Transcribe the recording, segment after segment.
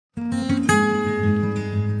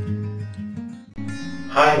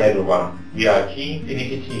Hi everyone, we are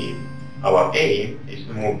Keynfinity Team. Our aim is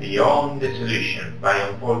to move beyond the solution by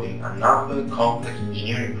unfolding another complex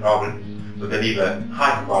engineering problem to deliver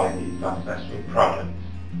high-quality, successful projects.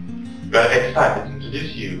 We are excited to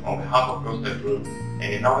introduce you on behalf of Coastal Group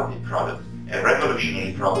an innovative product, a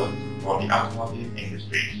revolutionary product for the automotive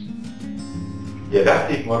industries. The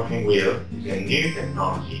adaptive morphing wheel is a new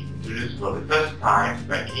technology introduced for the first time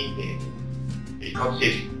by Keynfinity. It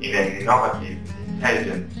consists in an innovative,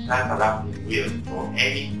 intelligent, self-adapting wheel for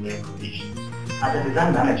any wear conditions. As a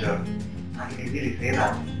design manager, I can easily say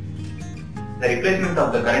that the replacement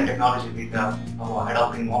of the current technology with our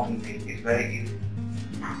adopting morphing wheel is very easy,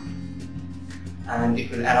 and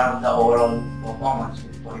it will enhance the overall performance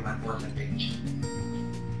with 41%.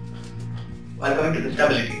 While coming to the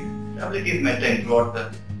stability is maintained throughout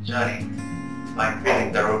the journey by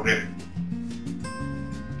increasing the road grip.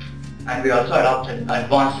 And we also adopted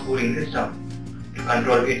advanced cooling system to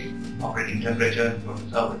control its operating temperature for the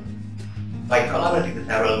service. By collaborating with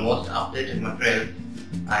several most updated materials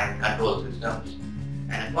and control systems,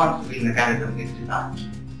 an advanced wheel mechanism is designed.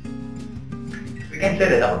 We can say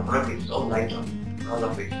that our product is so lighter because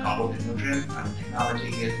of its composite materials and technology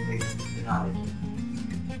is based behind it.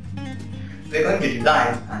 We are going to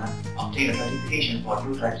design and obtain a certification for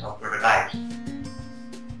two types of prototypes,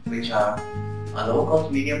 which are a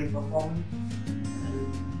low-cost medium performance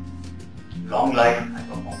and long life and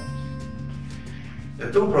performance. The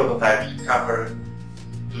two prototypes cover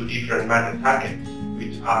two different market targets,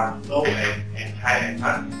 which are low-end and high-end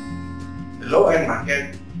markets. The low-end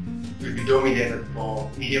market will be dominated for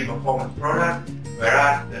medium performance products,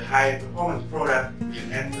 whereas the high performance product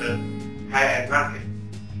will enter high-end market.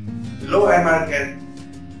 The low-end market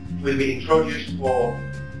will be introduced for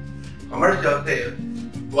commercial sales,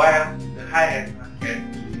 while the high-end market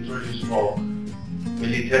will be introduced for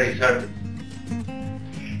military service.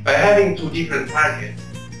 By having two different targets,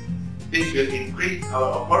 this will increase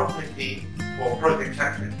our opportunity for project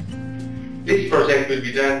success. This project will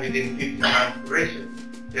be done within 15 months duration.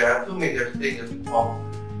 There are two major stages of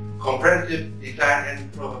comprehensive design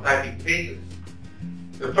and prototyping phases.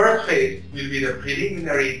 The first phase will be the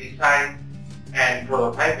preliminary design and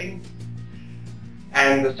prototyping,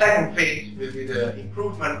 and the second phase will be the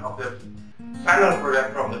improvement of the final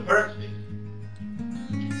product from the first phase.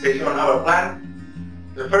 Based on our plan,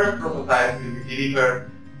 the first prototype will be delivered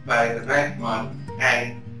by the next month,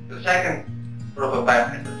 and the second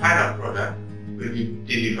prototype as the final product will be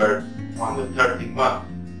delivered on the 13th month.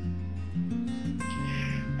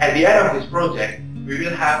 At the end of this project, we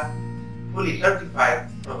will have fully certified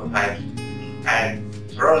prototypes and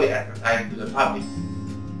thoroughly advertised to the public.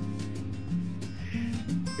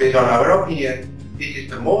 Based on our opinion, this is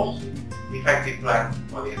the most effective plan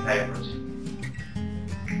for the entire project.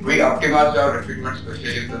 We optimized our recruitment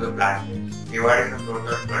specially to the plant, dividing the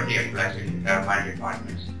total 20 employees in their my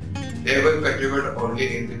departments. They will contribute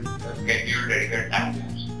only in the scheduled dedicated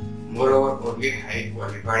timelines. Moreover, only high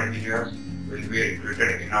qualified engineers will be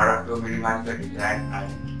recruited in order to minimize the design and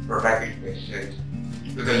prototyping phases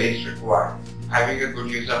to the least required. Having a good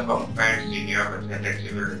use of compared senior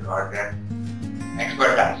consultancy will require their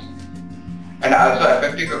expertise. And also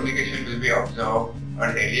effective communication will be observed on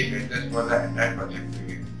a daily basis for the entire project period.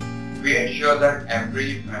 We ensure that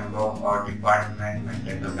every member of our department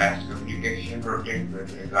maintains the best communication routine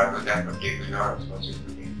with regard to their particular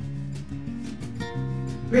responsibilities.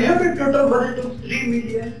 We have a total budget of 3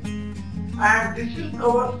 million, and this will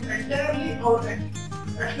cover entirely our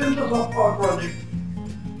expenses of our project.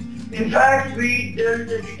 In fact, we dealt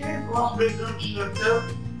a detailed cost breakdown structure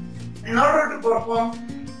in order to perform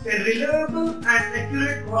a reliable and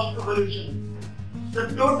accurate cost evaluation. The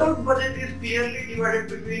total budget is clearly divided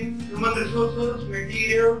between human resources,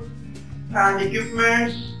 materials, and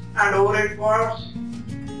equipments, and overhead costs.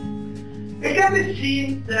 It can be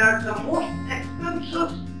seen that the most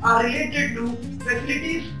expenses are related to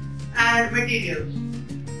facilities and materials.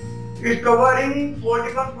 It's covering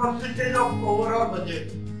 41% of overall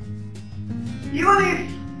budget. Even if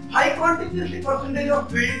high contingency percentage of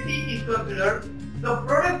 20 is considered, the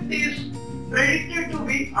product is predicted to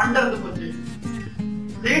be under the budget,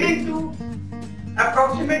 leading to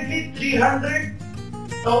approximately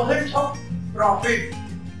 300,000 of profit.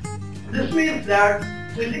 This means that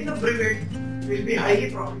selling the product will be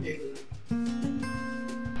highly profitable.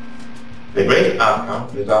 The great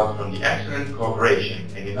outcome results from the excellent cooperation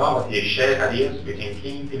and innovative shared ideas between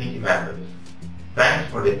Keynfinity members.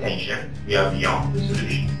 Thanks for the attention. We are beyond the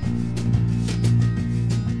solution.